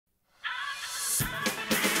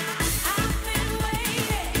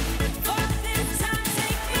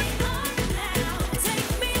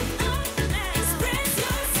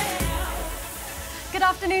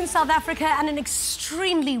afternoon, South Africa, and an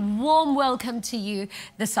extremely warm welcome to you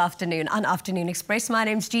this afternoon on Afternoon Express. My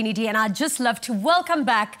name's Jeannie D, and I'd just love to welcome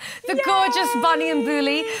back the gorgeous Bonnie and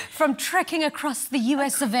Booley from trekking across the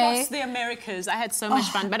US of A. Across the Americas. I had so much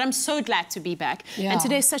fun, but I'm so glad to be back. Yeah. And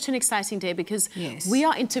today's such an exciting day because we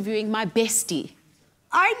are interviewing my bestie.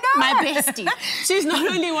 I know! My bestie. She's not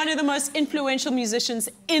only one of the most influential musicians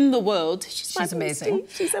in the world, she's amazing.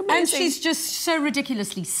 She's amazing. And she's just so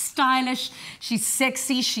ridiculously stylish. She's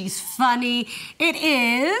sexy. She's funny. It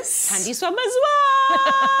is... Thandiswa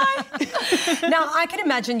Mazwai! Now, I can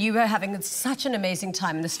imagine you were having such an amazing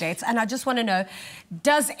time in the States, and I just want to know,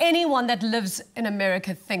 does anyone that lives in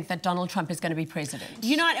America think that Donald Trump is going to be president?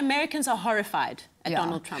 You know what? Americans are horrified at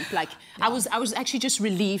Donald Trump. Like, I was actually just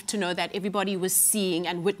relieved to know that everybody was seeing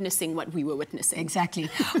and witnessing what we were witnessing. Exactly.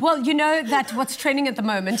 Well, you know that what's trending at the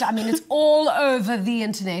moment, I mean, it's all over the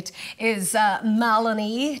internet, is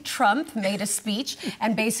Melanie Trump made a speech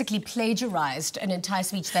and basically plagiarized an entire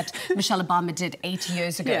speech that Michelle Obama did 8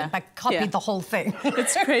 years ago, but copied the whole thing.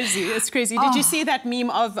 It's crazy. It's crazy. Did you see that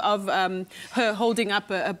meme of her holding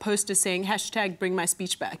up a poster saying, #bring my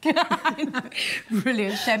speech back?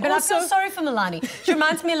 Brilliant shame. But also, I feel sorry for Melanie. She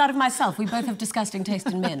reminds me a lot of myself. We both have disgusting taste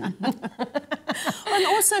in men. And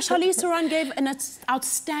also, Charlize Theron gave an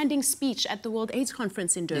outstanding speech at the World AIDS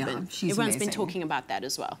Conference in Durban. Yeah, she's Everyone's amazing. been talking about that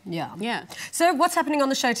as well. Yeah. So what's happening on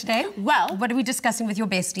the show today? Well, what are we discussing with your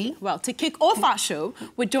bestie? Well, to kick off our show,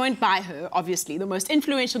 we're joined by her, obviously, the most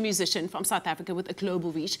influential musician from South Africa with a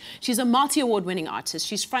global reach. She's a multi-award-winning artist.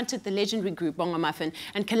 She's fronted the legendary group Bongo Muffin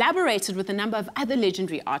and collaborated with a number of other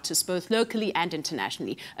legendary artists, both locally and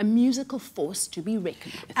internationally. A musical force to be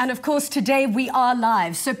reckoned with. And of course, today we are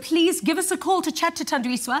live. So please give us a call to chat to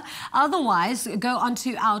Thandiswa. Otherwise, go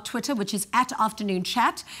onto our Twitter, which is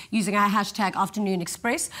 @AfternoonChat, using our hashtag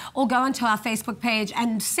 #AfternoonExpress, or go onto our Facebook page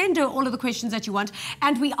and send her all of the questions that you want.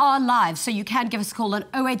 And we are live, so you can give us a call on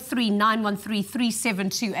 083 913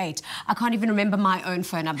 3728. I can't even remember my own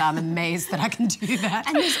phone number. I'm amazed that I can do that.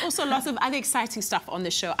 And there's also lots of other exciting stuff on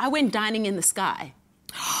the show. I went dining in the sky.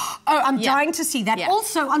 Oh, I'm dying to see that.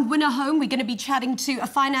 Also, on Winner Home, we're going to be chatting to a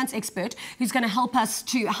finance expert who's going to help us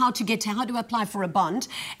to how to apply for a bond.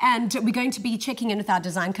 And we're going to be checking in with our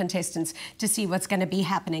design contestants to see what's going to be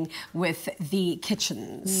happening with the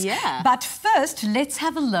kitchens. Yeah. But first, let's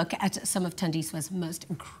have a look at some of Thandiswa's most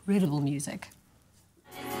incredible music.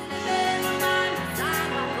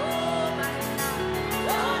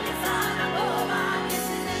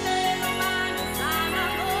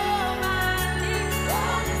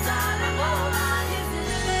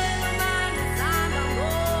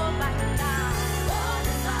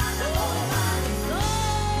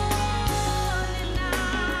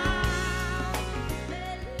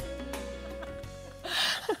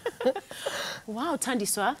 Wow,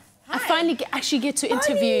 Thandiswa. I finally actually get to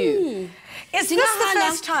interview you. Is this the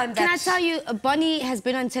first time that... Can I tell you, Bonnie has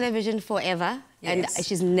been on television forever, and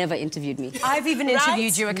she's never interviewed me. I've even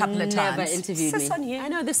interviewed you a couple of times. Never interviewed me. On you. I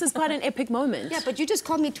know, this is quite an epic moment. Yeah, but you just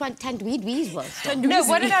called me Thandweed. No,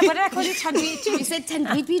 what did I call you? Thandweed? You said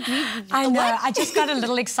Thandweed. I know, I just got a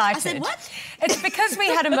little excited. I said, what? It's because we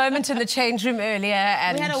had a moment in the change room earlier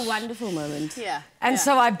and... We had a wonderful moment. And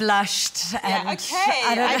so I blushed and...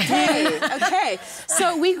 Okay.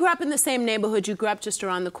 So we grew up in the same neighborhood. You grew up just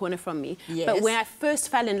around the corner from me. Yes. But when I first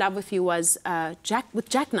fell in love with you was with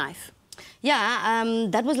Jackknife. Yeah,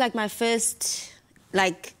 that was like my first,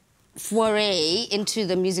 foray into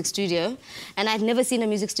the music studio. And I'd never seen a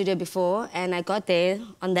music studio before. And I got there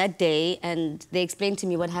on that day, and they explained to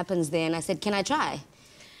me what happens there. And I said, can I try?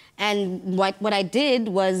 And what I did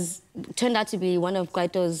turned out to be one of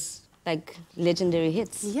Kwaito's, legendary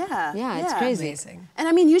hits. Yeah, it's crazy. Amazing. And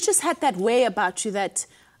I mean, you just had that way about you, that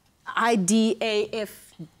IDAF,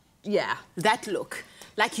 that look.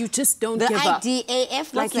 Like you just don't give up. The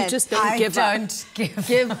IDAF? Like you just don't give up. I don't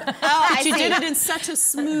give up. Oh, You did it in such a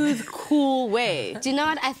smooth, cool way. Do you know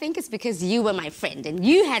what? I think it's because you were my friend and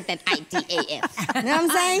you had that IDAF. You know what I'm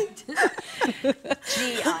saying?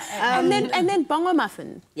 And then Bongo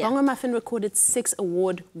Muffin. Yeah. Bongo Muffin recorded 6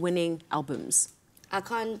 award-winning albums. I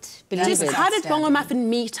can't believe it. How did Bongo Muffin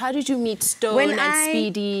meet? How did you meet Stone and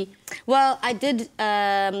Speedy? Well, I did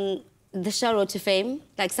the Shell Road to Fame.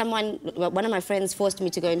 One of my friends forced me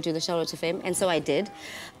to go into the Shell Road to Fame, and so I did.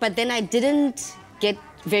 But then I didn't get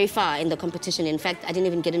very far in the competition. In fact, I didn't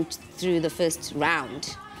even get through the first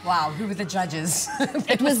round. Wow, who were the judges?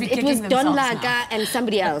 It was Don Laga and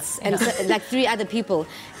somebody else, and 3 other people.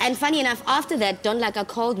 And funny enough, after that, Don Laga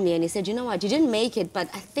called me and he said, you know what, you didn't make it, but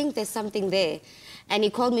I think there's something there. And he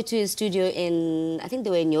called me to his studio in, I think they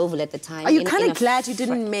were in Yeovil at the time. Are you kind of glad you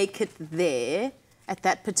didn't make it there? at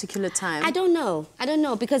that particular time? I don't know. I don't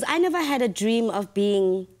know, because I never had a dream of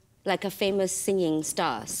being like a famous singing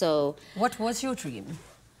star. So what was your dream?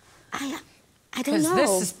 I don't know.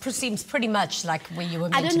 Because this seems pretty much like where you were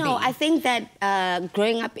meant to be. I don't know. I think that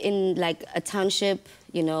growing up in like a township,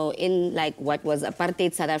 you know, in like what was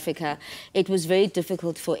apartheid South Africa, it was very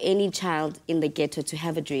difficult for any child in the ghetto to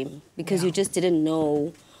have a dream, because you just didn't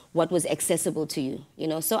know what was accessible to you, you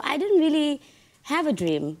know. So I didn't really have a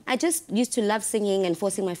dream. I just used to love singing and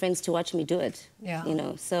forcing my friends to watch me do it. Yeah. You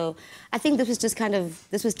know, so I think this was just kind of,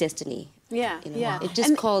 this was destiny. Yeah, you know? yeah. It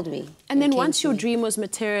just called me. And then once your dream was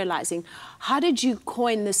materializing, how did you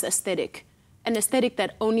coin this aesthetic? An aesthetic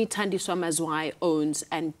that only Thandiswa Mazwai owns,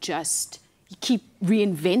 and just keep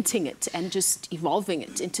reinventing it and just evolving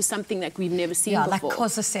it into something that we've never seen before. Yeah, like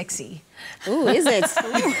Kosa Sexy. Ooh, is it?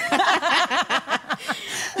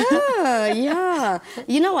 Oh, yeah.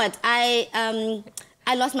 You know what? I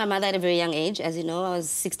lost my mother at a very young age. As you know, I was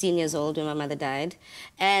 16 years old when my mother died.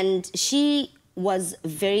 And she was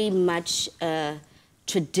very much a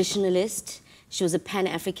traditionalist. She was a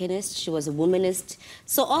Pan-Africanist. She was a womanist.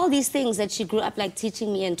 So all these things that she grew up like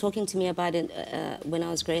teaching me and talking to me about when I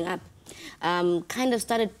was growing up kind of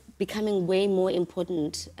started becoming way more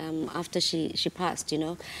important after she passed, you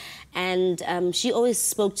know. And she always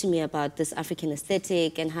spoke to me about this African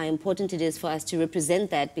aesthetic and how important it is for us to represent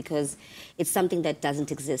that, because it's something that doesn't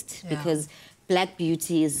exist. Yeah. Because black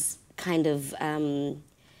beauty is kind of,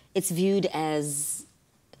 it's viewed as,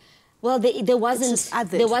 well, there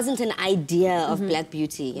wasn't an idea of black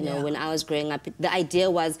beauty, you know, when I was growing up. The idea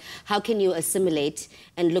was, how can you assimilate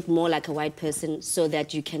and look more like a white person so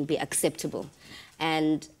that you can be acceptable?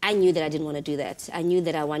 And I knew that I didn't want to do that. I knew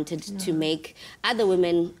that I wanted to make other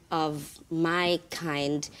women of my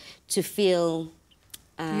kind to feel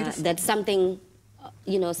that something,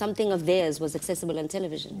 you know, something of theirs was accessible on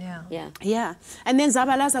television. Yeah. Yeah. Yeah. And then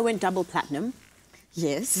Zabalaza went double platinum.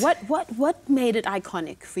 Yes. What made it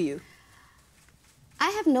iconic for you?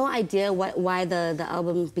 I have no idea why the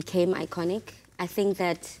album became iconic. I think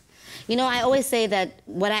that, you know, I always say that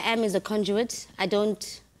what I am is a conduit. I'm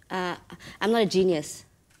not a genius,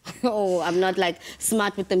 or I'm not like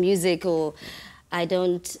smart with the music, or I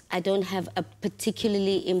don't have a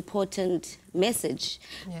particularly important message.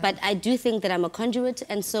 Yeah. But I do think that I'm a conduit,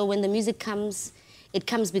 and so when the music comes, it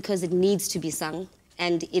comes because it needs to be sung,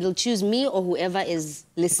 and it'll choose me or whoever is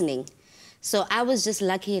listening. So I was just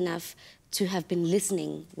lucky enough to have been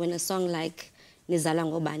listening when a song like Nizala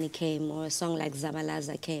Ngobani came, or a song like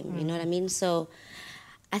Zabalaza came, you know what I mean? So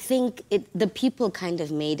I think the people kind of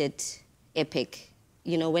made it epic.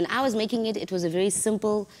 You know, when I was making it, it was a very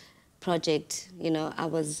simple project. You know, I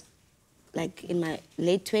was like in my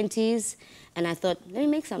late 20s, and I thought, let me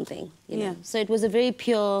make something, you know. So it was a very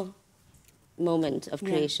pure moment of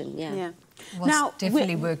creation, yeah. Well, now,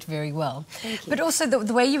 definitely worked very well. Thank you. But also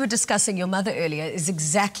the way you were discussing your mother earlier is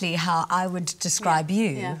exactly how I would describe you.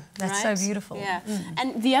 Yeah. That's right? so beautiful. Yeah.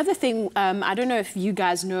 And the other thing, I don't know if you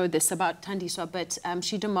guys know this about Thandiswa, but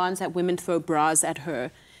she demands that women throw bras at her.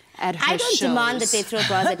 I don't demand that they throw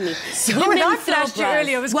bras at me. So when I flashed you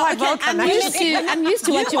earlier, it was quite welcome. I'm used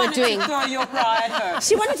to what you were doing. To throw your bra at her.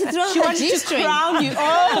 She wanted to throw her G-string. She wanted to crown you.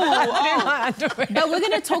 Oh. But we're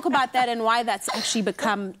going to talk about that and why that's actually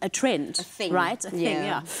become a trend. A thing. Right? A thing,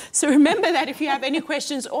 yeah. So remember that if you have any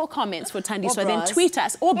questions or comments for Thandiswa, then tweet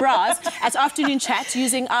us, or bras, at Afternoon Chat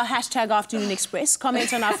using our hashtag Afternoon Express.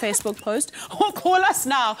 Comment on our Facebook post, or call us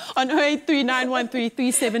now on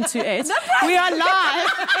 0839133728. We are live.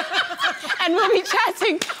 And we'll be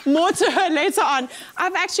chatting more to her later on.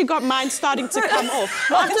 I've actually got mine starting to come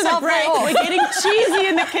off. After the break, we're getting cheesy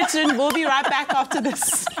in the kitchen. We'll be right back after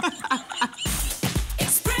this.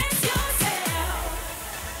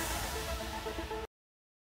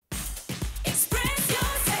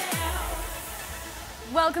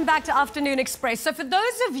 Welcome back to Afternoon Express. So for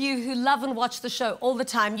those of you who love and watch the show all the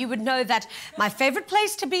time, you would know that my favorite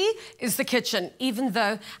place to be is the kitchen, even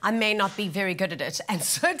though I may not be very good at it. And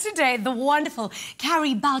so today, the wonderful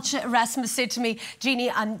Carey Erasmus said to me,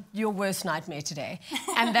 Jeannie, I'm your worst nightmare today.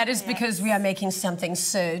 And that is because we are making something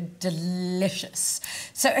so delicious.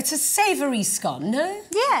 So it's a savoury scone, no?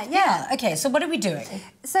 Yeah. Okay, so what are we doing?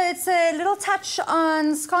 So it's a little touch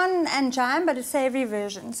on scone and jam, but a savoury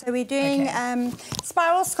version. So we're doing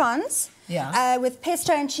spiral scones with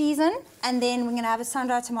pesto and cheese in, and then we're going to have a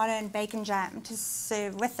Sundried Tomato and Bacon Jam to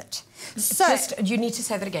serve with it. So you need to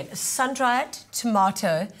say that again. Sundried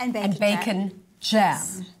Tomato and Bacon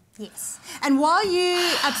Jam. Yes. And while you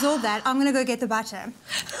absorb that, I'm going to go get the butter.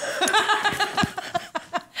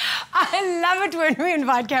 I I love it when we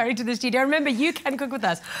invite Carey to the studio. Remember, you can cook with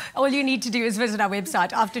us. All you need to do is visit our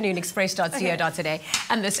website, afternoonexpress.co.za,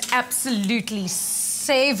 and this absolutely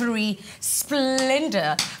savoury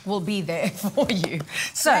splendor will be there for you.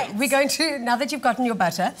 So we're going to, now that you've gotten your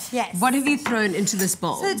butter, what have you thrown into this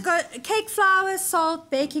bowl? So it's got cake flour, salt,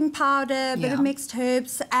 baking powder, a bit of mixed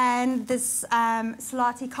herbs, and this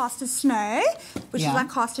salati caster snow, which is like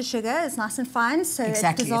caster sugar. It's nice and fine, so it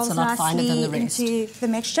dissolves it's a lot finer than the rest. into the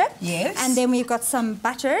mixture. Yes. And then we've got some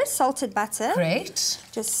butter, salted butter. Great.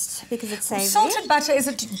 Just because it's savoury. Salted butter, is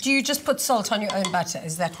it? Do you just put salt on your own butter?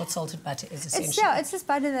 Is that what salted butter is essentially? It's just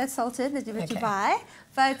butter that's salted that you buy.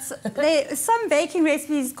 But some baking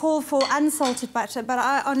recipes call for unsalted butter, but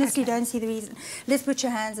I honestly don't see the reason. Let's put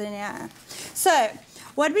your hands in here. So,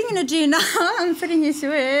 what we're going to do now, I'm putting you to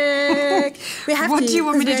work. We have what do you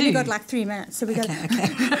want me to do? We've only got like 3 minutes, so we got.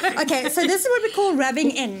 Okay, so this is what we call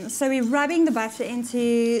rubbing in. So we're rubbing the butter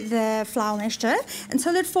into the flour mixture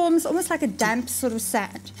until it forms almost like a damp sort of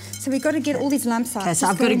sand. So we've got to get all these lumps out. Okay, so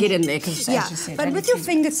I've got to get in there because as you said, but with your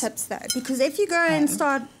fingertips though, because if you go and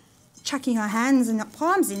start chucking your hands and your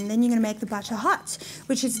palms in, then you're going to make the butter hot,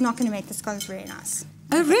 which is not going to make the scones very nice.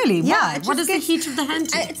 Oh, really? Yeah. Why? What does the heat of the hand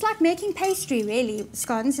do? It's like making pastry, really,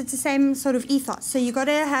 scones. It's the same sort of ethos. So you got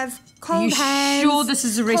to have cold hands. Sure this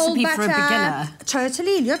is a recipe for a beginner?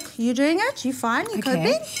 Totally. Look, you're doing it. You're fine. You're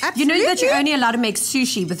coping. Absolutely. You know that you're only allowed to make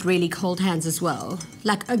sushi with really cold hands as well?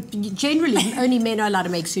 Like, generally, only men are allowed to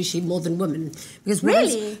make sushi more than women. Because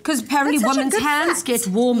really? Because apparently women's hands get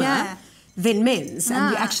warmer. Than men's,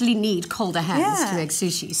 and you actually need colder hands to make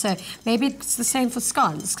sushi. So maybe it's the same for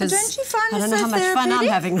scones. Because don't you find I don't know how much fun I'm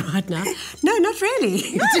having right now. No, not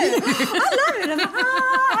really. No, I love it. I'm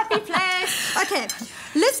happy place. Okay,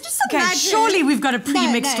 let's do some magic. Surely we've got a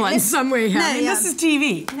pre-mixed one somewhere here. This is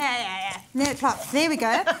TV. No, there we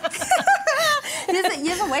go.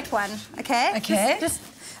 Here's a wet one. Okay. Okay.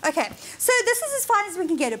 Okay, so this is as fine as we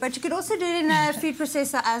can get it, but you could also do it in a food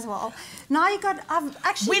processor as well. Now you got,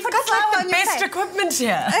 we've got like the best equipment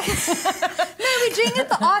here. No, we're doing it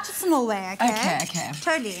the artisanal way, okay? Okay.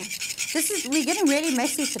 Totally. We're getting really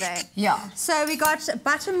messy today. Yeah. So we got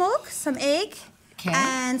buttermilk, some egg,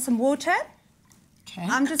 and some water. Okay.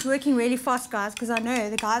 I'm just working really fast, guys, because I know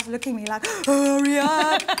the guys are looking at me like, hurry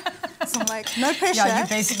up. So I'm like, no pressure. Yeah, you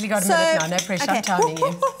basically got a minute now, no pressure, I'm timing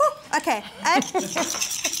you. Okay,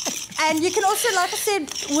 and you can also, like I said,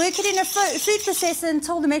 work it in a food processor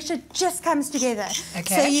until the mixture just comes together.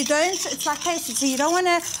 Okay. So you don't, it's like pastry, so you don't want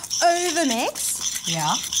to over-mix.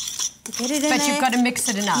 Yeah. Get it in but you've got to mix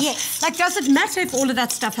it enough. Yes. Like, does it matter if all of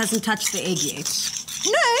that stuff hasn't touched the egg yet?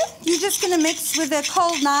 No, you're just going to mix with a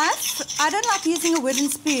cold knife. I don't like using a wooden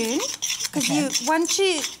spoon because you want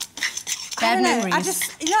to... Bad memories. I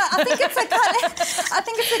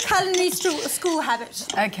think it's a culinary school habit.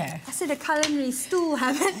 Okay. I said a culinary stool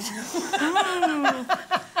habit.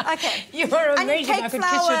 Okay. You are amazing. I could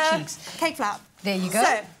kiss your cheeks. Cake flour. There you go.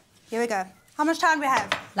 So, here we go. How much time do we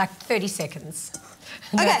have? Like 30 seconds.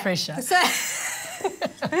 No pressure. So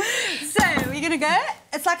we're going to go.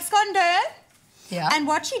 It's like a scone dough. Yeah. And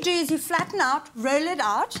what you do is you flatten out, roll it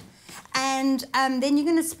out, and then you're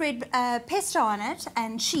going to spread pesto on it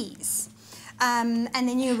and cheese. And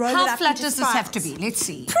then you roll it up. How flat into does this have to be? Let's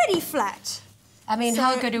see. Pretty flat. I mean,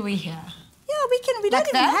 how good are we here? Yeah, we can. We don't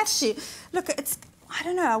even have to. Look, it's. I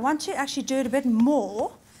don't know. I want to actually do it a bit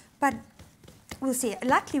more, but we'll see.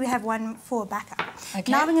 Luckily, we have one for backup.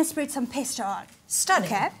 Okay. Now we're going to spread some pesto on.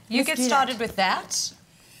 Stunning. Okay. You get started with that,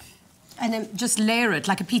 and then just layer it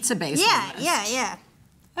like a pizza base. Yeah.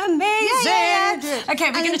 Amazing. Yeah. Okay,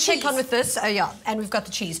 we're going to check on with this. Oh, yeah, and we've got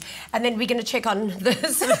the cheese. And then we're going to check on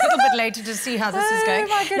this a little bit later to see how this is going.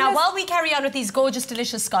 My goodness. Now, while we carry on with these gorgeous,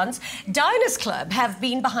 delicious scones, Diners Club have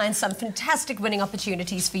been behind some fantastic winning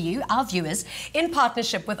opportunities for you, our viewers, in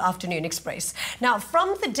partnership with Afternoon Express. Now,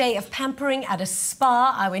 from the day of pampering at a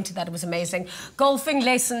spa, I went to that, it was amazing, golfing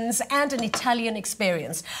lessons and an Italian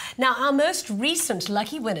experience. Now, our most recent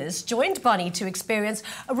lucky winners joined Bonnie to experience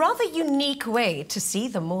a rather unique way to see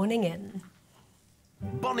the morning in.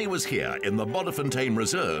 Bonnie was here in the Bodderfontein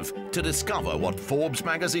Reserve to discover what Forbes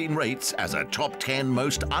magazine rates as a top 10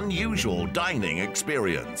 most unusual dining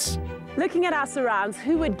experience. Looking at our surrounds,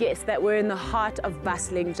 who would guess that we're in the heart of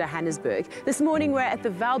bustling Johannesburg? This morning we're at the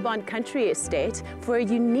Valbond Country Estate for a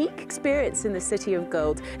unique experience in the City of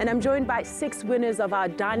Gold. And I'm joined by 6 winners of our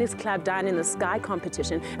Diners Club Dine in the Sky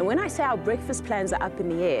competition. And when I say our breakfast plans are up in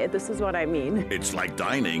the air, this is what I mean. It's like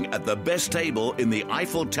dining at the best table in the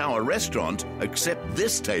Eiffel Tower restaurant, except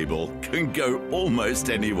this table can go almost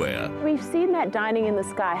anywhere. We've seen that dining in the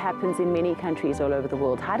sky happens in many countries all over the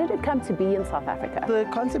world. How did it come to be in South Africa? The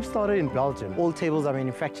concept started in Belgium. All tables are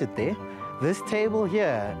manufactured there. This table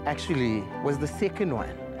here actually was the second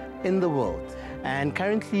one in the world. And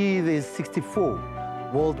currently there's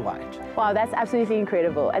 64 worldwide. Wow, that's absolutely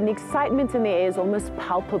incredible. And the excitement in the air is almost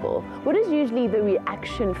palpable. What is usually the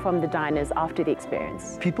reaction from the diners after the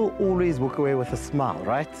experience? People always walk away with a smile,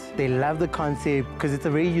 right? They love the concept because it's a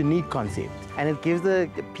very unique concept. And it gives the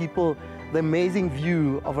people the amazing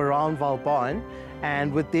view of around Vauban,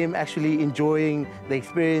 and with them actually enjoying the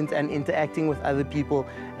experience and interacting with other people,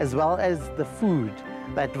 as well as the food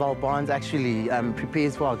that Vauban's actually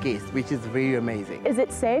prepares for our guests, which is very amazing. Is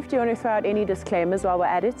it safe? Do you want to throw out any disclaimers while we're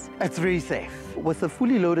at it? It's very safe. With a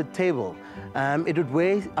fully loaded table, it would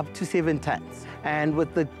weigh up to 7 tons. And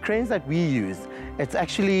with the cranes that we use, it's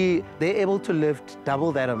actually, they're able to lift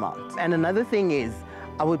double that amount. And another thing is,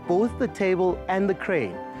 both the table and the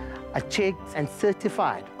crane are checked and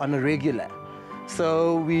certified on a regular.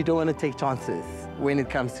 So we don't want to take chances when it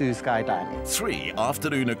comes to skydining. 3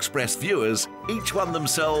 Afternoon Express viewers each won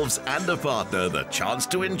themselves and a partner the chance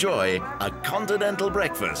to enjoy a continental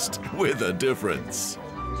breakfast with a difference.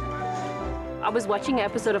 I was watching an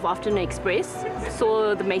episode of Afternoon Express,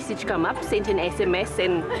 saw the message come up, sent an SMS,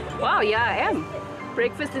 and wow, yeah, I am.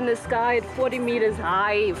 Breakfast in the sky at 40 meters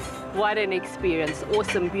high. What an experience.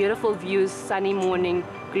 Awesome, beautiful views, sunny morning,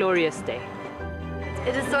 glorious day.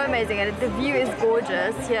 It is so amazing, and the view is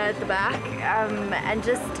gorgeous here at the back, and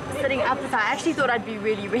just sitting up this high. I actually thought I'd be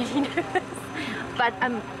really, really nervous, but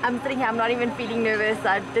I'm sitting here, I'm not even feeling nervous.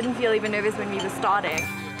 I didn't feel even nervous when we were starting.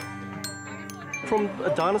 From a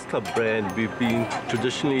Diners Club brand, we've been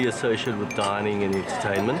traditionally associated with dining and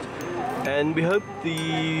entertainment, and we hope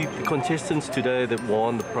the contestants today that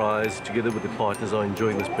won the prize, together with the partners, are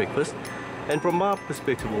enjoying this breakfast. And from our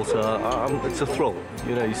perspective also, it's a thrill.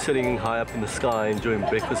 You know, you're sitting high up in the sky enjoying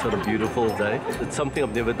breakfast on a beautiful day. It's something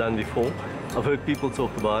I've never done before. I've heard people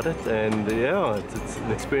talk about it, and yeah, it's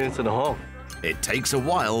an experience and a half. It takes a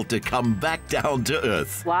while to come back down to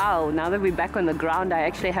earth. Wow, now that we're back on the ground, I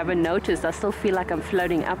actually haven't noticed. I still feel like I'm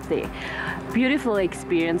floating up there. Beautiful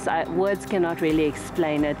experience. Words cannot really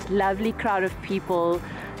explain it. Lovely crowd of people.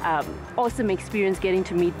 Awesome experience getting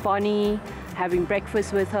to meet Bonnie, having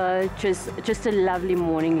breakfast with her. Just a lovely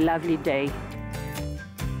morning, lovely day.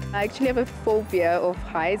 I actually have a phobia of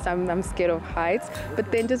heights. I'm scared of heights,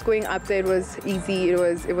 but then just going up there, it was easy,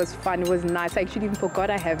 it was fun, it was nice. I actually even forgot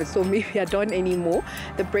I have it, so maybe I don't anymore.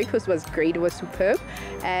 The breakfast was great, it was superb,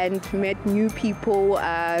 and met new people,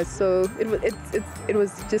 so it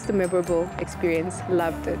was just a memorable experience.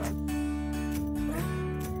 Loved it.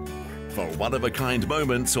 For one-of-a-kind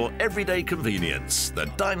moments or everyday convenience, the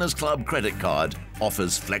Diners Club credit card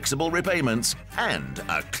offers flexible repayments and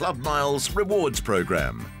a Club Miles rewards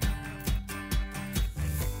program.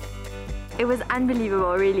 It was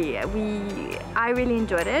unbelievable, really. I really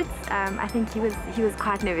enjoyed it. I think he was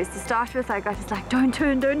quite nervous to start with. I got just like, don't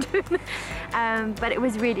turn. But it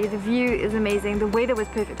was really, the view is amazing. The weather was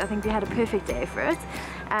perfect. I think we had a perfect day for it.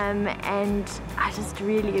 And I just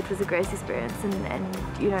really, it was a great experience. And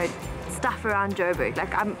you know, stuff around Joburg.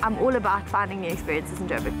 Like I'm all about finding new experiences in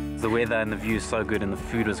Joburg. The weather and the view is so good, and the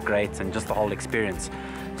food was great, and just the whole experience.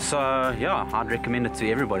 So yeah, I'd recommend it to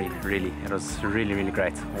everybody, really. It was really, really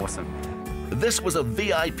great. Awesome. This was a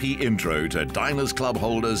VIP intro to Diners Club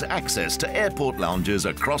holders' access to airport lounges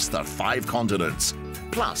across the 5 continents,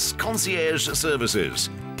 plus concierge services,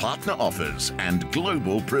 partner offers and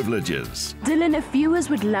global privileges. Dylan, if viewers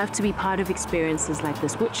would love to be part of experiences like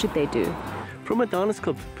this, what should they do? From a Diners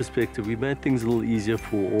Club perspective, we made things a little easier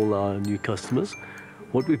for all our new customers.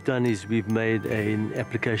 What we've done is we've made an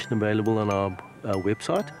application available on our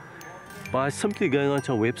website. By simply going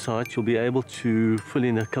onto our website, you'll be able to fill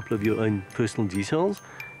in a couple of your own personal details,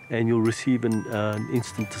 and you'll receive an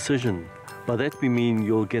instant decision. By that we mean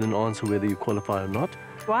you'll get an answer whether you qualify or not.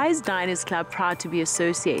 Why is Diners Club proud to be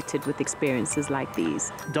associated with experiences like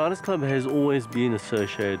these? Diners Club has always been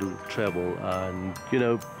associated with travel, and you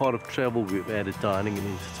know, part of travel we've added dining and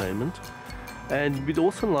entertainment. And we'd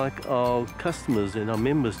also like our customers and our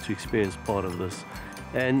members to experience part of this.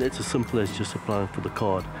 And it's as simple as just applying for the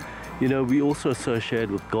card. You know, we also associate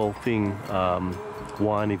with golfing,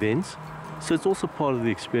 wine events. So it's also part of the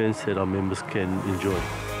experience that our members can enjoy.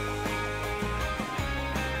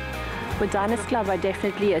 With Diners Club, I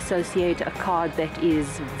definitely associate a card that is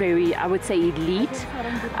very, I would say, elite.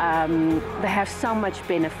 They have so much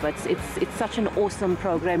benefits. It's such an awesome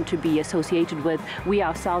program to be associated with. We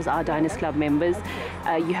ourselves are Diners Club members.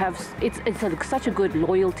 It's such a good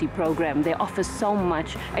loyalty program. They offer so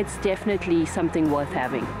much. It's definitely something worth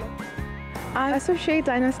having. I associate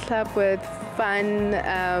Diners Club with fun,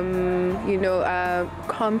 you know,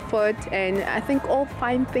 comfort, and I think all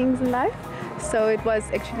fine things in life. So it was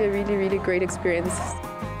actually a really, really great experience.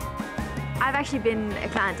 I've actually been a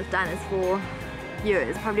client of Dinah's for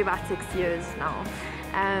years, probably about 6 years now.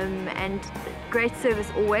 And great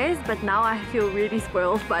service always, but now I feel really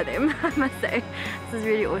spoiled by them, I must say. This is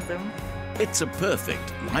really awesome. It's a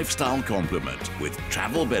perfect lifestyle complement with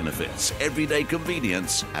travel benefits, everyday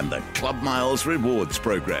convenience, and the Club Miles Rewards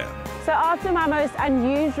program. So after my most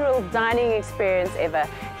unusual dining experience ever,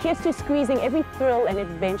 here's to squeezing every thrill and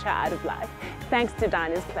adventure out of life. Thanks to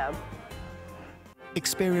Diners Club.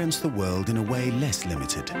 Experience the world in a way less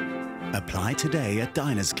limited. Apply today at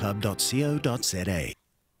dinersclub.co.za.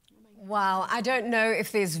 Wow, I don't know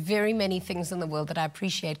if there's very many things in the world that I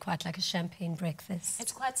appreciate quite like a champagne breakfast.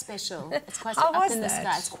 It's quite special. It's quite How up was in the that?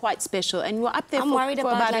 sky. It's quite special. And we're up there I'm worried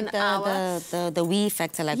about an hour. the wee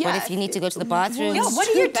factor. Like, what if you need to go to the bathroom? Yeah, what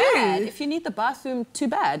do you do? If you need the bathroom, too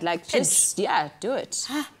bad. Like, just, yeah, do it.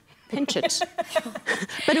 Pinch it.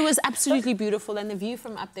 But it was absolutely beautiful, and the view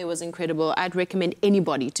from up there was incredible. I'd recommend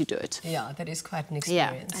anybody to do it. Yeah, that is quite an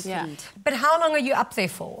experience. Yeah. But how long are you up there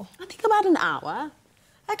for? I think about an hour.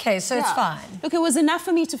 Okay, so it's fine. Look, it was enough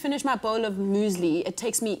for me to finish my bowl of muesli. It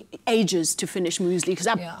takes me ages to finish muesli because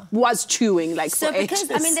I was chewing like for ages.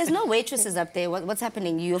 Because, I mean, there's no waitresses up there. What's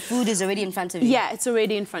happening? Your food is already in front of you. Yeah, it's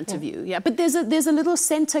already in front of you. Yeah, but there's a little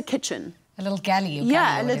centre kitchen. A little galley.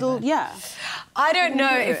 Yeah, a little, yeah. I don't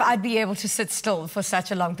know if I'd be able to sit still for such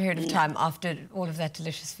a long period of time after all of that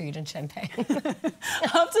delicious food and champagne.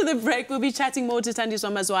 After the break, we'll be chatting more to Thandiswa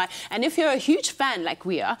Mazwai. And if you're a huge fan like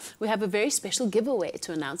we are, we have a very special giveaway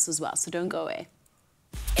to announce as well, so don't go away.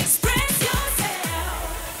 Express yourself.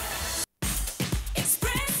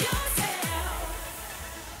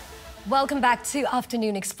 Welcome back to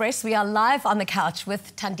Afternoon Express. We are live on the couch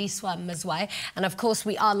with Thandiswa Mazwai. And of course,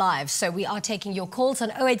 we are live. So we are taking your calls on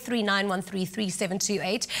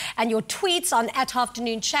 0839133728 and your tweets on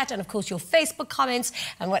 @afternoon_chat, and of course your Facebook comments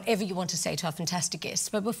and whatever you want to say to our fantastic guests.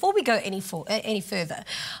 But before we go any further,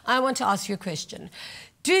 I want to ask you a question.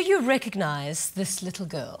 Do you recognize this little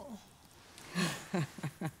girl?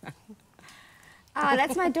 Oh,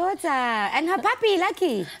 that's my daughter. And her puppy,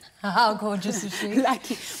 Lucky. How gorgeous is she?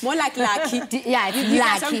 Lucky. More like Lucky. Yeah, it's you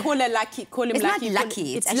Lucky. Don't call her Lucky. Call him it's Lucky. It's not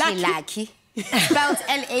Lucky. It's actually Lucky. Spelled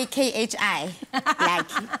L-A-K-H-I.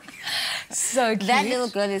 Lucky. So cute. That little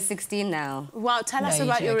girl is 16 now. Wow, tell us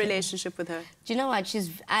about your relationship with her. Do you know what?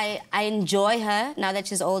 I enjoy her now that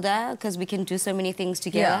she's older because we can do so many things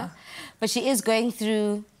together. Yeah. But she is going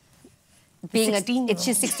through being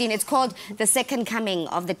she's 16. It's called the second coming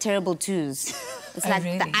of the terrible twos. It's like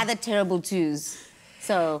the other terrible twos.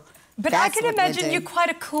 So, but I can imagine you're quite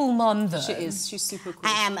a cool mom, though. She is. She's super cool.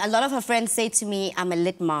 I am. A lot of her friends say to me, I'm a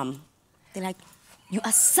lit mom. They're like, you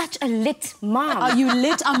are such a lit mom. Are you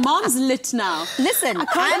lit? Our mom's lit now. Listen,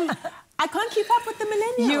 I can't keep up with the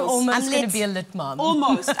millennials. You're almost going to be a lit mom.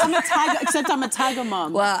 Almost. I'm a tiger, except I'm a tiger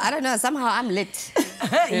mom. Well, I don't know. Somehow I'm lit.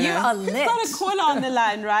 You are lit. We've got a caller on the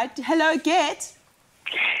line, right? Hello, Get.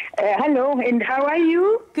 Hello, and how are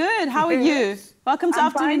you? Good. How are you? Welcome to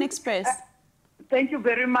Afternoon Express. Thank you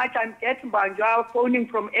very much. I'm Get Mbanjwa, phoning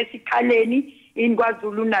from Esikaleni in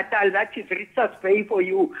KwaZulu-Natal. That is Richards Bay for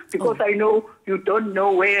you, because I know you don't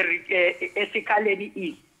know where Esikaleni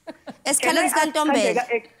is. Esikaleni is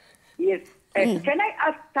Kantombe. Yes. Can I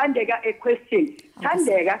ask Thandega a question?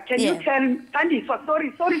 Thandega, can you tell Thandiswa,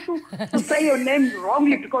 sorry to say your name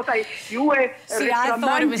wrongly because you were I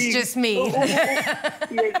thought it was just me.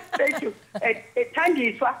 Yes, thank you.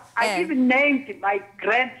 Thandiswa, I even named my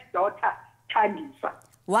granddaughter Thandiswa.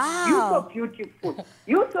 Wow. You're so beautiful.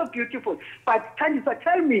 You're so beautiful. But Thandiswa,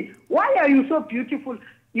 tell me, why are you so beautiful?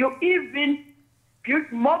 You're even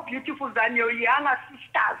more beautiful than your younger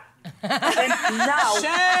sisters. And now you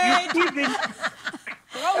even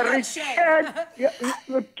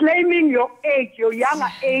you're claiming your age, your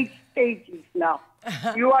younger age stages now.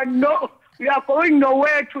 You are going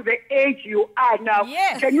nowhere to the age you are now.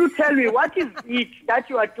 Yes. Can you tell me what is it that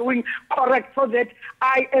you are doing correct so that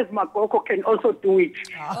I, as Magoko, can also do it?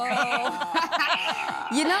 Oh.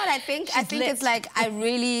 You know what I think? I think it's like I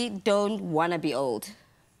really don't want to be old.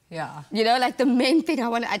 Yeah. You know, like the main thing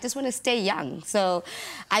I just want to stay young. So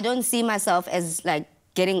I don't see myself as like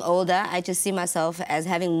getting older. I just see myself as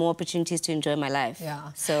having more opportunities to enjoy my life.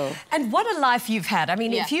 Yeah. So. And what a life you've had. I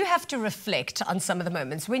mean, if you have to reflect on some of the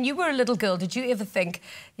moments, when you were a little girl, did you ever think,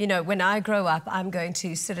 you know, when I grow up, I'm going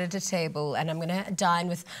to sit at a table and I'm going to dine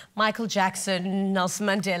with Michael Jackson, Nelson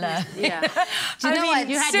Mandela? Yeah. Do you know what?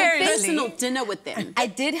 You had a personal dinner with them. I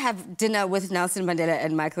did have dinner with Nelson Mandela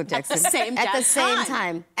and Michael Jackson. At the same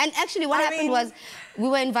time. And actually what happened was, we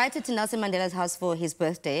were invited to Nelson Mandela's house for his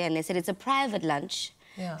birthday, and they said it's a private lunch.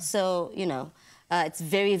 Yeah. So, you know, it's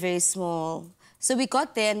very, very small. So we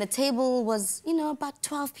got there, and the table was, you know, about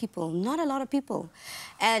 12 people, not a lot of people.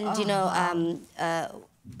 And, you know,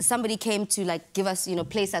 somebody came to, like, give us, you know,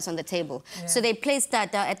 place us on the table. Yeah. So they placed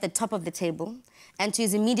that at the top of the table, and to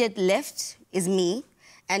his immediate left is me,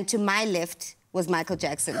 and to my left was Michael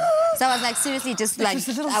Jackson. So I was like, seriously, just like... It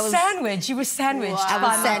was a little sandwich. You were sandwiched. Wow. I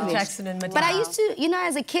was sandwiched. Jackson and Mandela. But I used to, you know,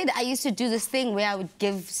 as a kid, I used to do this thing where I would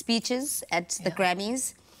give speeches at the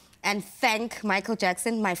Grammys and thank Michael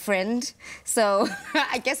Jackson, my friend. So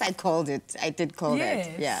I guess I called it. I did call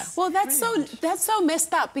that. Yeah. Well, that's so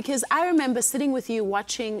messed up, because I remember sitting with you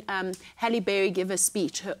watching Halle Berry give a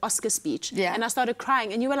speech, her Oscar speech, and I started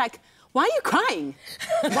crying, and you were like, why are you crying?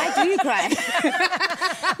 Why do you cry?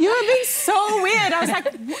 You were being so weird. I was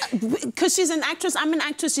like, because she's an actress, I'm an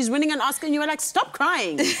actress, she's winning an Oscar, and you were like, stop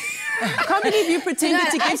crying. I can't believe you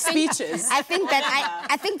pretended to give speeches. I think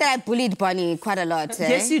that I bullied Bonnie quite a lot.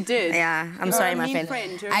 Yes, you did. Yeah, I'm sorry, my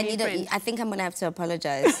friend. I think I'm going to have to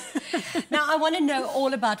apologize. Now, I want to know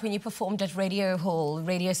all about when you performed at Radio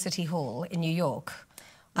City Hall in New York.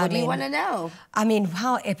 What do you want to know? I mean,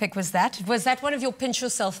 how epic was that? Was that one of your pinch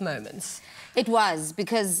yourself moments? It was,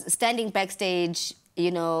 because standing backstage,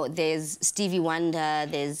 you know, there's Stevie Wonder,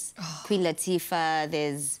 there's Queen Latifah,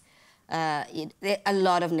 there's a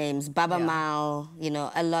lot of names, Baba Mal, you know,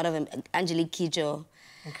 a lot of them, Angelique Kidjo.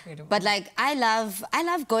 Incredible. But like, I love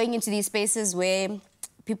going into these spaces where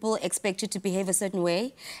people expect you to behave a certain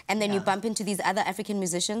way, and then you bump into these other African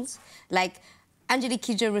musicians. Like, Angelique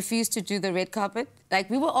Kidjo refused to do the red carpet. Like,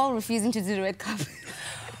 we were all refusing to do the red carpet.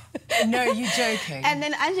 No, you're joking. And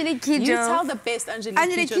then Angelique Kidjo... You tell the best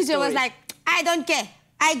Angelique Kidjo was like, I don't care.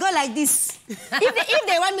 I go like this. If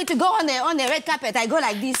they want me to go on the red carpet, I go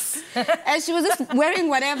like this. And she was just wearing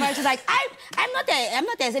whatever. She's like, I'm not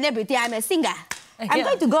a celebrity, I'm a singer. I'm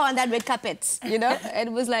going to go on that red carpet, you know? And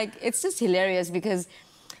it was like, it's just hilarious, because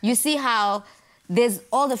you see how there's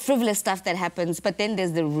all the frivolous stuff that happens, but then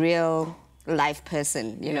there's the real life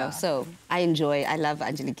person, you know? So I love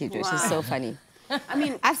Angelique Kidjo. She's so funny. I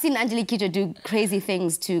mean, I've seen Angelique Kidjo do crazy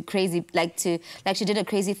things like she did a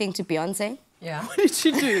crazy thing to Beyonce. Yeah. What did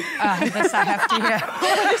she do? This I have to hear.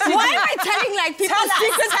 Why am I telling like people's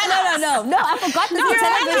secrets? No, I forgot this on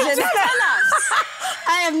television. Tell us.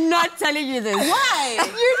 I am not telling you this. Why?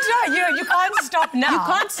 You can't stop now. You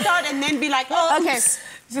can't start and then be like, oh, okay.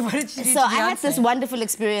 So what did she do? So I had this wonderful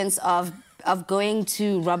experience of going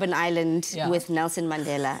to Robben Island with Nelson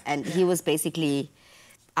Mandela, and he was basically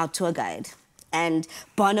our tour guide. And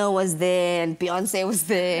Bono was there, and Beyonce was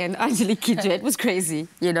there, and Angelique Kidjo. It was crazy,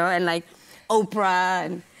 you know, and like Oprah,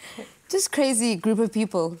 and just crazy group of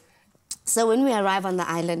people. So when we arrive on the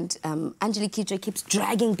island, Angelique Kidjo keeps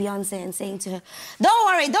dragging Beyonce and saying to her, don't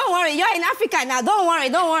worry, you're in Africa now, don't worry.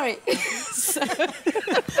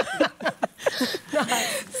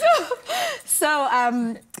 So,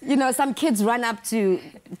 you know, some kids run up to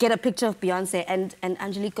get a picture of Beyonce, and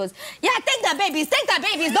Angelique goes, yeah, take the babies, don't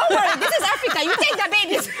worry, this is Africa, you take the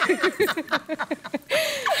babies.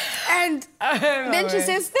 And then she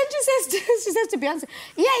says to Beyonce,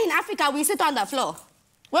 yeah, in Africa, we sit on the floor.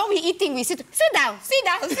 When we're eating, we sit down.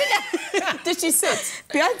 Did she sit?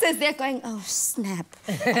 Beyonce's there going, oh, snap.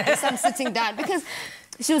 So I'm sitting down, because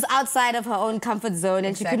she was outside of her own comfort zone,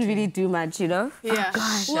 and she couldn't really do much, you know? Yeah. Oh,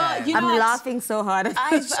 gosh. Well, you know I'm laughing so hard.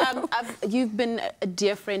 You've been a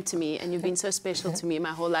dear friend to me, and you've been so special to me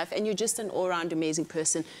my whole life, and you're just an all-round amazing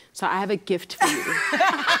person. So I have a gift for you.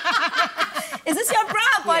 Is this your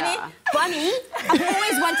bra, Bonnie? Yeah. Bonnie, I've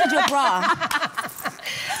always wanted your bra.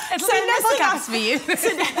 It's so nipple cups for you.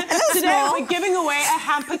 Today we're giving away a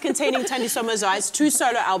hamper containing Thandiswa Mazwai's 2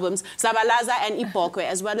 solo albums, Zabalaza and Ipokwe,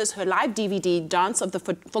 as well as her live DVD, Dance of the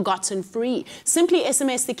Forgotten Free. Simply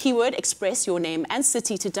SMS the keyword, express your name and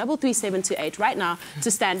city to 33728 right now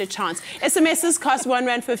to stand a chance. SMSs cost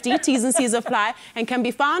R1.50, T's and C's apply, and can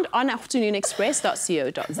be found on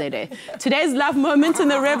afternoonexpress.co.za. Today's love moment in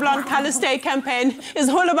the Revlon Colour Stay campaign is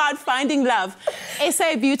all about finding love.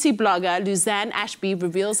 SA beauty blogger Luzanne Ashby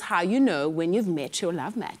reveals how you know when you've met your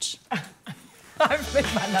love match. I've met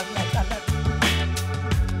my love match.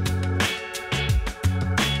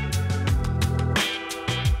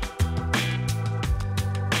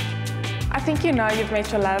 I think you know you've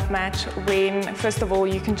met your love match when, first of all,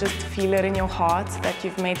 you can just feel it in your heart that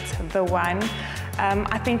you've met the one.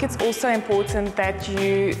 I think it's also important that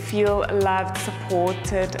you feel loved,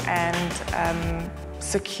 supported, and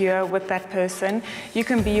secure with that person. You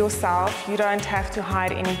can be yourself. You don't have to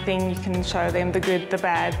hide anything. You can show them the good, the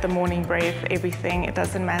bad, the morning breath, everything. It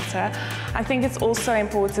doesn't matter. I think it's also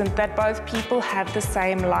important that both people have the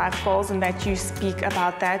same life goals and that you speak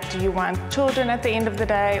about that. Do you want children at the end of the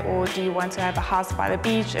day, or do you want to have a house by the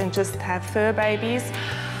beach and just have fur babies?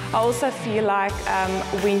 I also feel like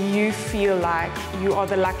when you feel like you are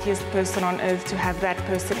the luckiest person on earth to have that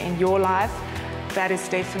person in your life, that is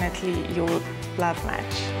definitely your love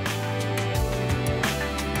match.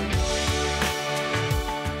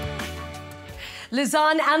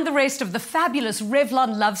 Lizanne and the rest of the fabulous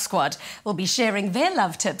Revlon Love Squad will be sharing their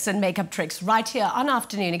love tips and makeup tricks right here on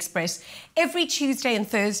Afternoon Express every Tuesday and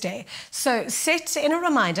Thursday. So set in a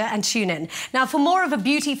reminder and tune in. Now, for more of a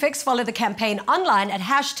beauty fix, follow the campaign online at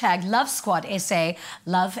 #LoveSquadSA.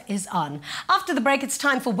 Love is on. After the break, it's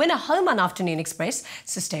time for Winner Home on Afternoon Express,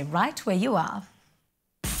 so stay right where you are.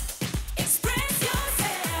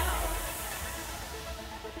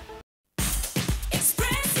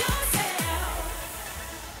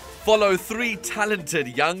 Follow 3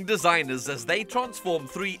 talented young designers as they transform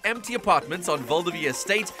 3 empty apartments on Valdevie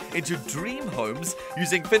Estate into dream homes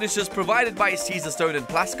using finishes provided by Caesar Stone and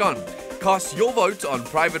Plascon. Cast your vote on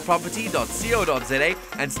privateproperty.co.za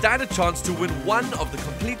and stand a chance to win one of the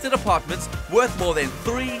completed apartments worth more than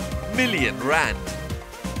 3 million rand.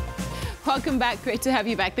 Welcome back. Great to have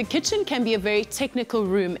you back. The kitchen can be a very technical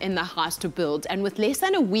room in the house to build, and with less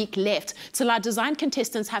than a week left till our design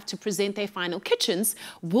contestants have to present their final kitchens,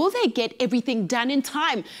 will they get everything done in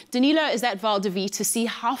time? Danilo is at Valdevie to see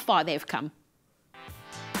how far they've come.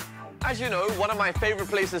 As you know, one of my favorite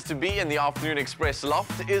places to be in the Afternoon Express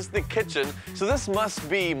loft is the kitchen, so this must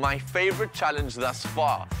be my favorite challenge thus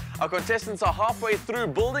far. Our contestants are halfway through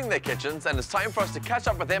building their kitchens, and it's time for us to catch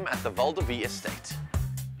up with them at the Valdevie Estate.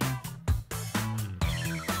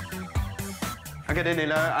 Okay,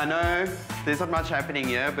 Danilo, I know there's not much happening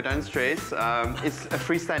here, but don't stress. It's a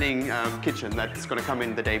freestanding kitchen that's going to come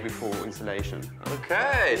in the day before installation.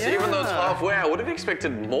 Okay, so even though it's halfway, I would have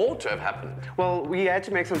expected more to have happened. Well, we had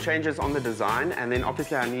to make some changes on the design, and then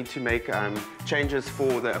obviously I need to make changes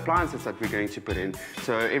for the appliances that we're going to put in.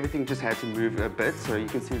 So everything just had to move a bit, so you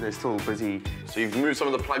can see they're still busy. So you've moved some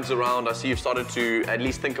of the plugs around. I see you've started to at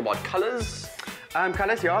least think about colours.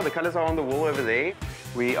 Colours, yeah, the colours are on the wall over there.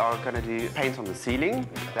 We are going to do paint on the ceiling.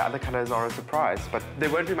 The other colours are a surprise, but there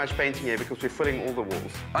won't be much painting here because we're filling all the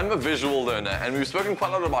walls. I'm a visual learner, and we've spoken quite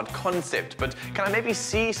a lot about concept, but can I maybe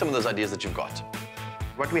see some of those ideas that you've got?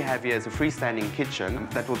 What we have here is a freestanding kitchen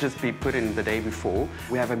that will just be put in the day before.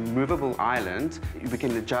 We have a movable island. We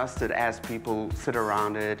can adjust it as people sit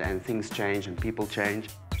around it and things change and people change.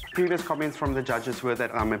 Previous comments from the judges were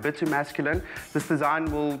that I'm a bit too masculine. This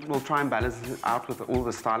design will try and balance it out with all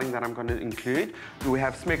the styling that I'm going to include. We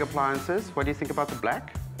have Smeg appliances. What do you think about the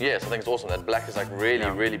black? Yes, I think it's awesome. That black is like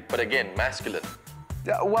really, but again, masculine.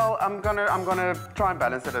 Yeah, well, I'm gonna try and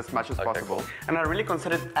balance it as much as possible. Cool. And I really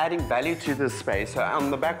considered adding value to this space. So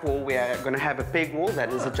on the back wall, we are gonna have a peg wall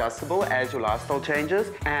that is adjustable as your lifestyle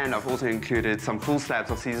changes. And I've also included some full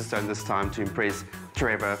slabs of Caesar Stone this time to impress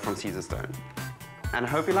Trevor from Caesar Stone. And I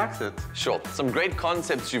hope he likes it. Sure, some great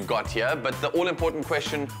concepts you've got here, but the all-important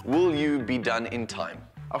question, will you be done in time?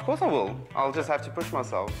 Of course I will. I'll just have to push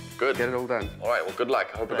myself. Good. Get it all done. All right, well, good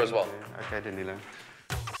luck. I hope it goes well. Okay, Danilo.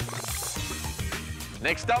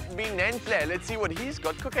 Next up, be Nentle. Let's see what he's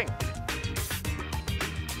got cooking.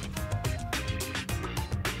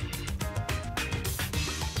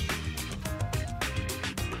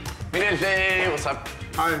 Nentle, what's up?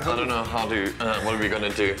 Hi, I don't know how to, what are we going to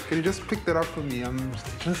do? Can you just pick that up for me? I'm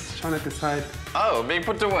just trying to decide. Oh, being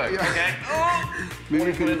put to work, yeah. Okay. Maybe what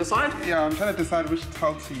are you going to decide? Yeah, I'm trying to decide which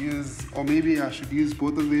tile to use, or maybe I should use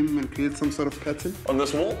both of them and create some sort of pattern. On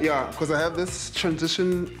this wall? Yeah, because I have this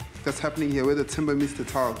transition that's happening here where the timber meets the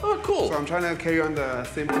tile. Oh, cool. So I'm trying to carry on the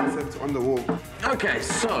same concept on the wall. Okay,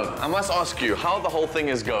 so I must ask you how the whole thing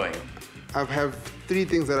is going. I have 3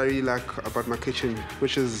 things that I really like about my kitchen,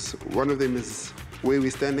 which is, one of them is where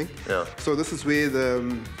we're standing. Yeah. So this is where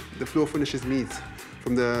the floor finishes meet,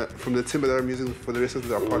 from the timber that I'm using for the rest of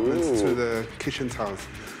the apartments to the kitchen tiles.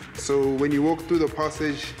 So when you walk through the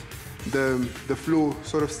passage, the floor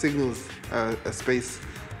sort of signals a space,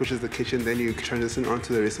 which is the kitchen. Then you transition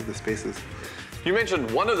onto the rest of the spaces. You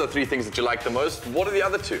mentioned one of the 3 things that you like the most. What are the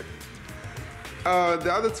other 2?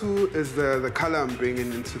 The other 2 is the color I'm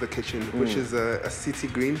bringing into the kitchen, which is a city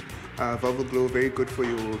green, velvet glow, very good for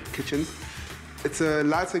your kitchens. It's a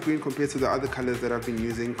lighter green compared to the other colors that I've been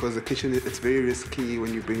using, because the kitchen, it's very risky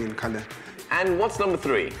when you bring in color. And what's number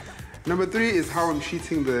 3? Number 3 is how I'm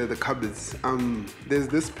sheeting the cupboards. There's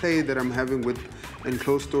this play that I'm having with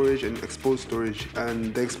enclosed storage and exposed storage.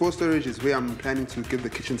 And the exposed storage is where I'm planning to give the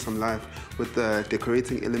kitchen some life with the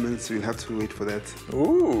decorating elements, so you'll have to wait for that.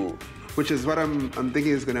 Ooh. Which is what I'm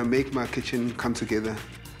thinking is gonna make my kitchen come together.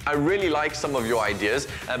 I really like some of your ideas,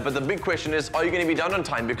 but the big question is, are you going to be done on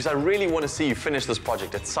time? Because I really want to see you finish this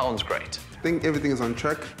project. It sounds great. I think everything is on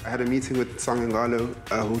track. I had a meeting with Sang and Galo,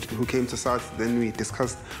 who came to start. Then we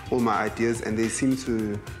discussed all my ideas, and they seem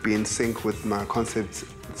to be in sync with my concepts,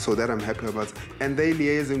 so that I'm happy about. And they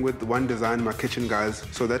liaising with One Design, my kitchen guys,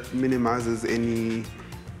 so that minimizes any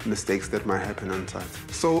mistakes that might happen on site.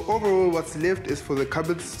 So overall, what's left is for the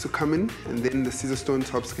cupboards to come in, and then the Caesar stone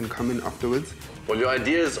tops can come in afterwards. Well, your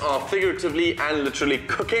ideas are figuratively and literally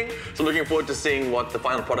cooking, so looking forward to seeing what the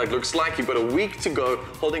final product looks like. You've got a week to go,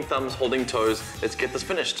 holding thumbs, holding toes. Let's get this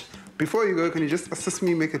finished. Before you go, can you just assist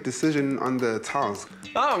me make a decision on the tiles?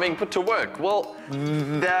 Oh, I'm being put to work. Well,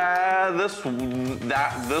 this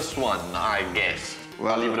one, I guess.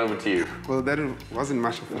 Well, I'll leave it over to you. Well, that wasn't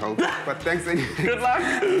much of a help, but thanks anyway. Good luck.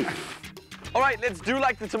 All right, let's do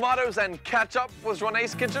like the tomatoes and catch up with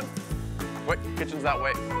Renee's kitchen. Wait, kitchen's that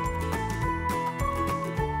way.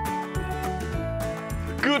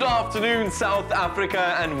 Good afternoon, South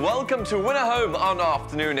Africa, and welcome to Winner Home on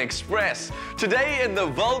Afternoon Express. Today in the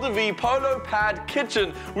Valdevi Polo Pad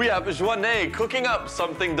kitchen, we have Joanne cooking up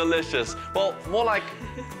something delicious. Well, more like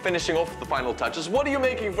finishing off the final touches. What are you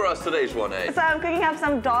making for us today, Joanne? So I'm cooking up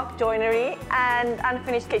some dark joinery and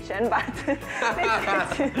unfinished kitchen, but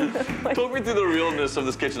Talk me through the realness of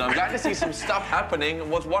this kitchen. I'm glad to see some stuff happening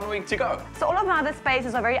with 1 week to go. So all of my other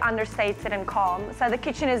spaces are very understated and calm. So the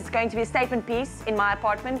kitchen is going to be a statement piece in my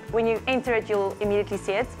apartment. When you enter it, you'll immediately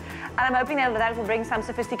see it. And I'm hoping that will bring some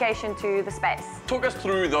sophistication to the space. Talk us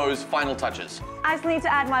through those final touches. I still need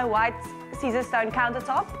to add my white Caesar stone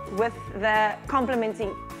countertop with the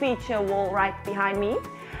complementing feature wall right behind me.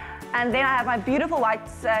 And then I have my beautiful white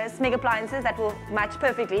Smeg appliances that will match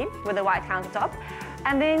perfectly with the white countertop.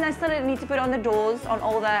 And then I still need to put on the doors on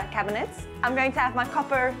all the cabinets. I'm going to have my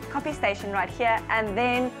copper copy station right here, and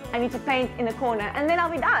then I need to paint in the corner, and then I'll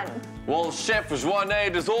be done. Well, Chef Joanne,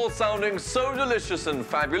 it is all sounding so delicious and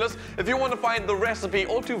fabulous. If you want to find the recipe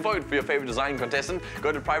or to vote for your favorite design contestant,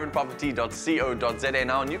 go to privateproperty.co.za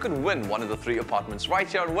now, and you can win one of the 3 apartments right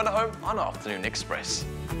here on Winner Home on Afternoon Express.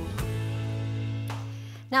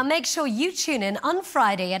 Now, make sure you tune in on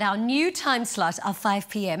Friday at our new time slot of 5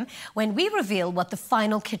 p.m. when we reveal what the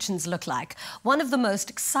final kitchens look like. One of the most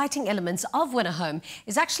exciting elements of Winner Home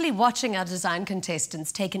is actually watching our design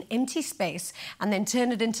contestants take an empty space and then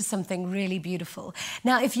turn it into something really beautiful.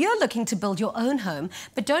 Now, if you're looking to build your own home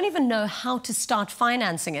but don't even know how to start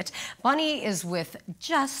financing it, Bonnie is with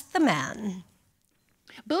just the man.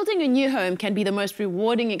 Building a new home can be the most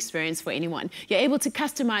rewarding experience for anyone. You're able to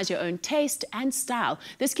customize your own taste and style.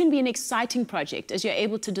 This can be an exciting project as you're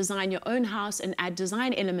able to design your own house and add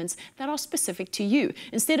design elements that are specific to you,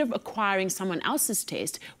 instead of acquiring someone else's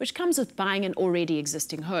taste, which comes with buying an already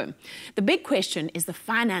existing home. The big question is the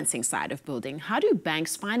financing side of building. How do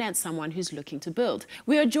banks finance someone who's looking to build?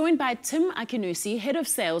 We are joined by Tim Akinnusi, Head of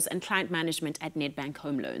Sales and Client Management at Nedbank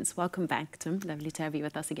Home Loans. Welcome back, Tim. Lovely to have you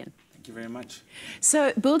with us again. Thank you very much.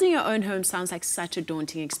 So building your own home sounds like such a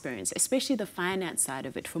daunting experience, especially the finance side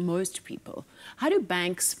of it for most people. How do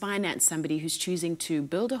banks finance somebody who's choosing to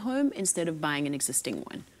build a home instead of buying an existing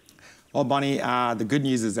one? Well, Bonnie, the good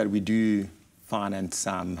news is that we do finance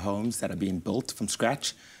homes that are being built from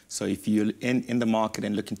scratch. So if you're in the market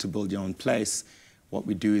and looking to build your own place, what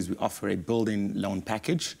we do is we offer a building loan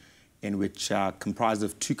package in which comprised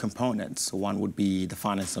of 2 components. So one would be the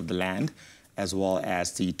finance of the land, as well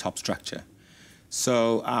as the top structure.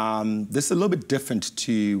 So this is a little bit different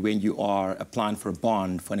to when you are applying for a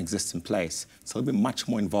bond for an existing place. It's a little bit much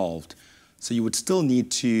more involved. So you would still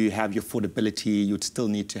need to have your affordability, you would still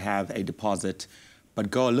need to have a deposit,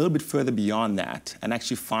 but go a little bit further beyond that and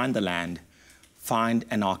actually find the land, find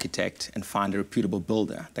an architect, and find a reputable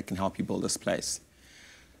builder that can help you build this place.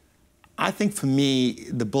 I think for me,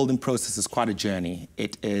 the building process is quite a journey.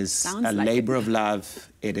 It is a labor of love.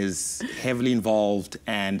 It is heavily involved,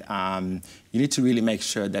 and you need to really make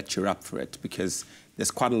sure that you're up for it because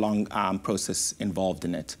there's quite a long process involved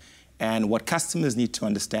in it. And what customers need to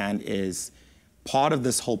understand is part of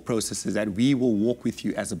this whole process is that we will walk with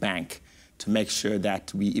you as a bank to make sure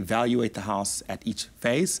that we evaluate the house at each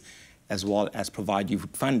phase, as well as provide you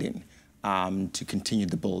with funding to continue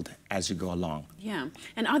the build as you go along. Yeah.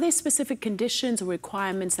 And are there specific conditions or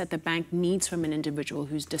requirements that the bank needs from an individual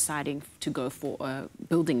who's deciding to go for a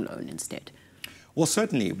building loan instead? Well,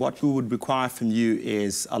 certainly. What we would require from you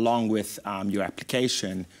is, along with your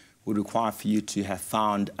application, would require for you to have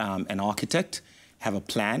found an architect, have a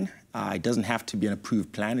plan. It doesn't have to be an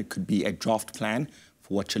approved plan. It could be a draft plan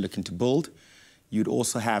for what you're looking to build. You'd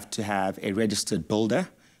also have to have a registered builder,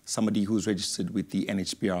 somebody who's registered with the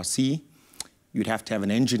NHBRC. You'd have to have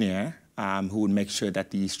an engineer who would make sure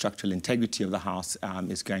that the structural integrity of the house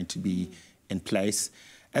is going to be in place,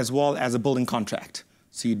 as well as a building contract.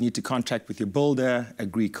 So you'd need to contract with your builder,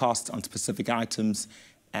 agree costs on specific items,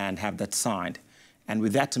 and have that signed. And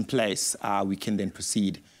with that in place, we can then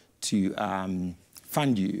proceed to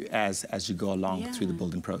fund you as you go along through the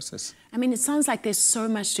building process. I mean, it sounds like there's so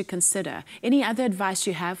much to consider. Any other advice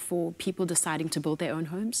you have for people deciding to build their own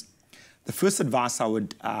homes? The first advice I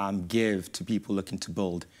would give to people looking to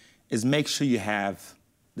build is make sure you have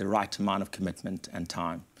the right amount of commitment and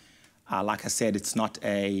time. Like I said, it's not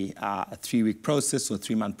a 3-week process or a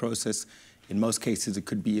 3-month process. In most cases, it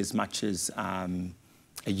could be as much as a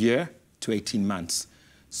year to 18 months.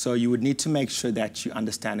 So you would need to make sure that you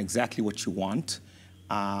understand exactly what you want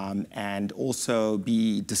and also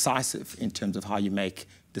be decisive in terms of how you make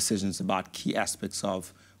decisions about key aspects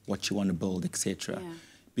of what you want to build, etc.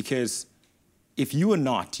 Because if you are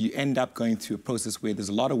not, you end up going through a process where there's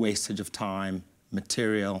a lot of wastage of time,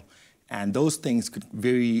 material, and those things could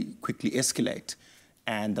very quickly escalate.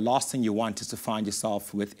 And the last thing you want is to find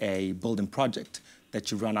yourself with a building project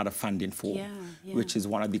that you run out of funding for, which is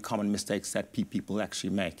one of the common mistakes that people actually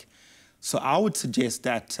make. So I would suggest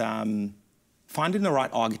that finding the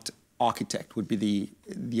right architect would be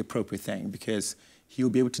the appropriate thing, because he'll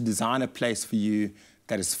be able to design a place for you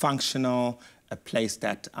that is functional, a place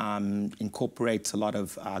that incorporates a lot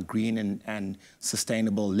of green and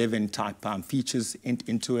sustainable living type features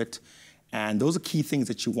into it. And those are key things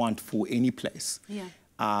that you want for any place.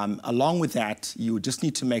 Along with that, you just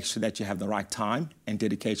need to make sure that you have the right time and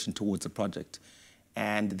dedication towards the project.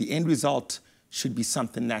 And the end result should be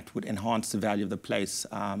something that would enhance the value of the place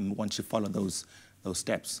once you follow those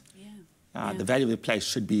steps. The value of the place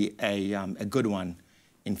should be a good one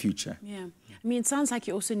in future. I mean, it sounds like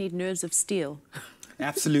you also need nerves of steel.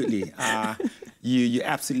 Absolutely. You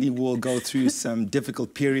absolutely will go through some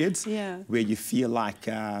difficult periods where you feel like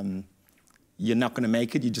you're not going to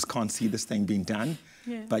make it, you just can't see this thing being done.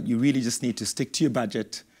 But you really just need to stick to your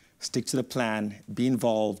budget, stick to the plan, be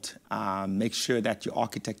involved, make sure that your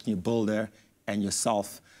architect and your builder and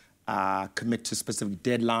yourself commit to specific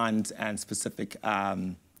deadlines and specific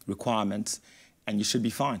requirements, and you should be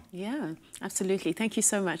fine. Absolutely. Thank you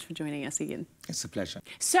so much for joining us again. It's a pleasure.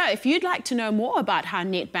 So if you'd like to know more about how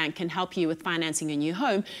Nedbank can help you with financing a new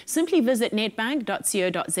home, simply visit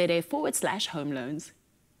nedbank.co.za/home loans.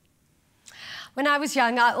 When I was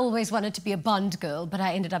young, I always wanted to be a Bond girl, but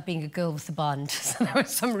I ended up being a girl with a Bond. So that was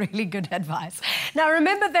some really good advice. Now,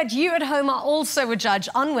 remember that you at home are also a judge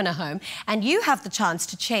on Win a Home, and you have the chance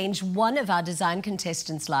to change one of our design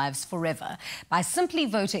contestants' lives forever by simply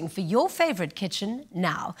voting for your favourite kitchen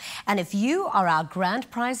now. And if you are our grand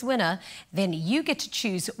prize winner, then you get to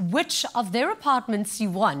choose which of their apartments you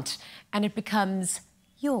want, and it becomes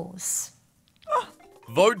yours.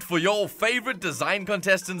 Vote for your favorite design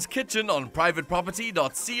contestant's kitchen on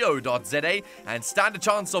privateproperty.co.za and stand a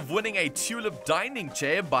chance of winning a tulip dining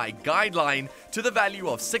chair by Guideline to the value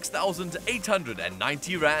of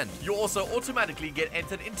 6,890 Rand. You also automatically get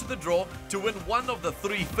entered into the draw to win one of the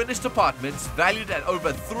 3 finished apartments valued at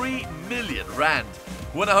over 3 million Rand.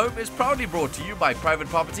 Win a Home is proudly brought to you by Private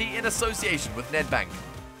Property in association with Nedbank.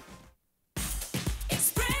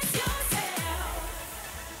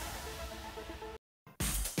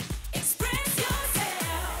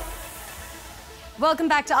 Welcome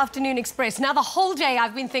back to Afternoon Express. Now, the whole day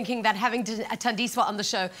I've been thinking that having Thandiswa on the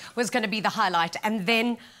show was going to be the highlight, and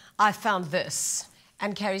then I found this,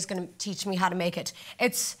 and Carey's going to teach me how to make it.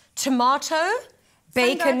 It's tomato,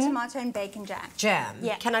 bacon... Sundried tomato and bacon jam.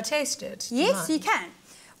 Yeah. Can I taste it? Yes, you can.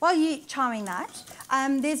 While you're charming that,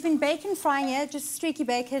 there's been bacon frying here, just streaky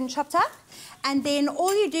bacon chopped up, and then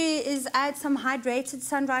all you do is add some hydrated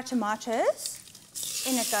sun-dried tomatoes.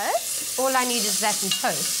 In it goes. All I need is that in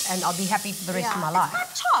toast, and I'll be happy for the rest of my life.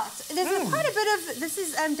 It's quite tart. There's quite a bit of, this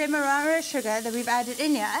is demerara sugar that we've added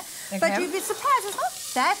in here, but you'd be surprised, it's not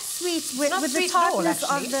that sweet with the tartness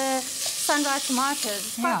of the sun-dried tomatoes.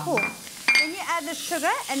 It's quite cool. Then you add the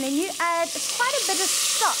sugar, and then you add quite a bit of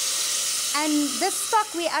stock. And this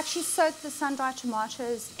stock, we actually soak the sun-dried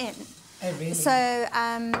tomatoes in. Oh, really? So,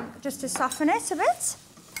 just to soften it a bit.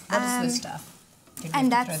 What is this stuff?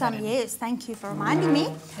 And that's yes, thank you for reminding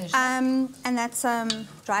me. And that's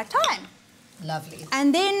dried thyme. Lovely.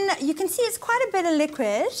 And then you can see it's quite a bit of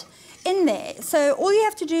liquid. in there. So all you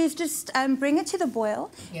have to do is just bring it to the boil,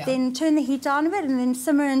 then turn the heat down a bit and then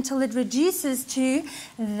simmer until it reduces to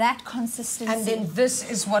that consistency. And then this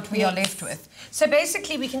is what we are left with. So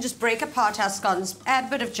basically we can just break apart our scones, add a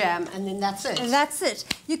bit of jam, and then that's it. That's it.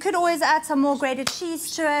 You could always add some more grated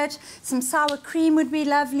cheese to it. Some sour cream would be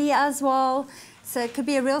lovely as well. So it could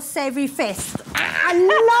be a real savoury fest. I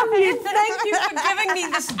love it. Thank you for giving me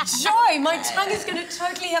this joy. My tongue is going to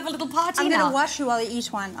totally have a little party I'm now. going to wash you while you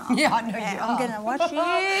eat one now. Yeah, I know you are. I'm going to wash you.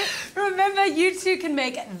 Remember, you two can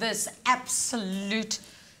make this absolute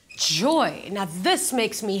joy. Now, this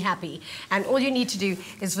makes me happy. And all you need to do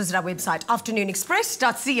is visit our website,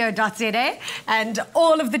 afternoonexpress.co.za, and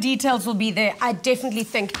all of the details will be there. I definitely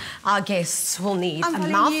think our guests will need a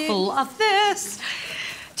mouthful of this.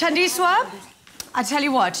 Thandiswa, I tell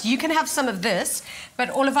you what, you can have some of this, but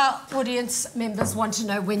all of our audience members want to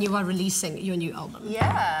know when you are releasing your new album.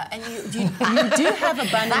 Yeah, and you do have a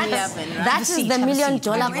bun in the oven, right? That is the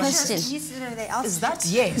million-dollar question. Is that?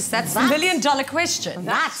 Yes, that's the million-dollar question.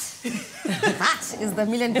 That is the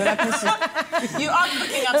million-dollar question. You are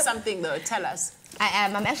cooking up something, though. Tell us. I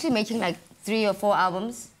am. I'm actually making like 3 or 4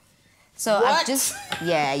 albums. So What? I've just...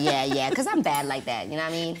 Yeah, because I'm bad like that, you know what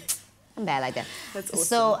I mean? I'm bad like that. That's awesome.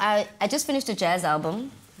 So I just finished a jazz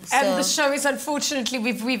album. So And the show is, unfortunately,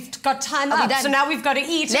 we've got time up, so now we've got to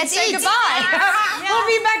eat Let's and say eat. goodbye. We'll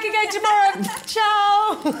be back again tomorrow.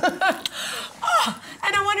 Ciao. Oh,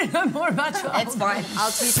 and I want to know more about your album. It's fine.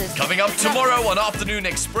 I'll tweet it. Coming up tomorrow on Afternoon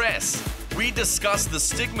Express, we discuss the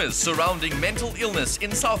stigmas surrounding mental illness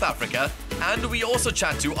in South Africa, and we also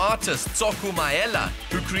chat to artist Tsoku Maela,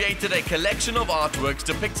 who created a collection of artworks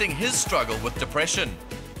depicting his struggle with depression.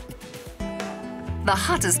 The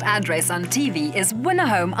hottest address on TV is Winner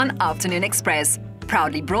Home on Afternoon Express.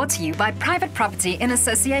 Proudly brought to you by Private Property in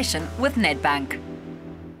association with Nedbank.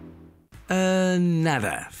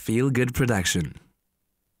 Another feel-good production.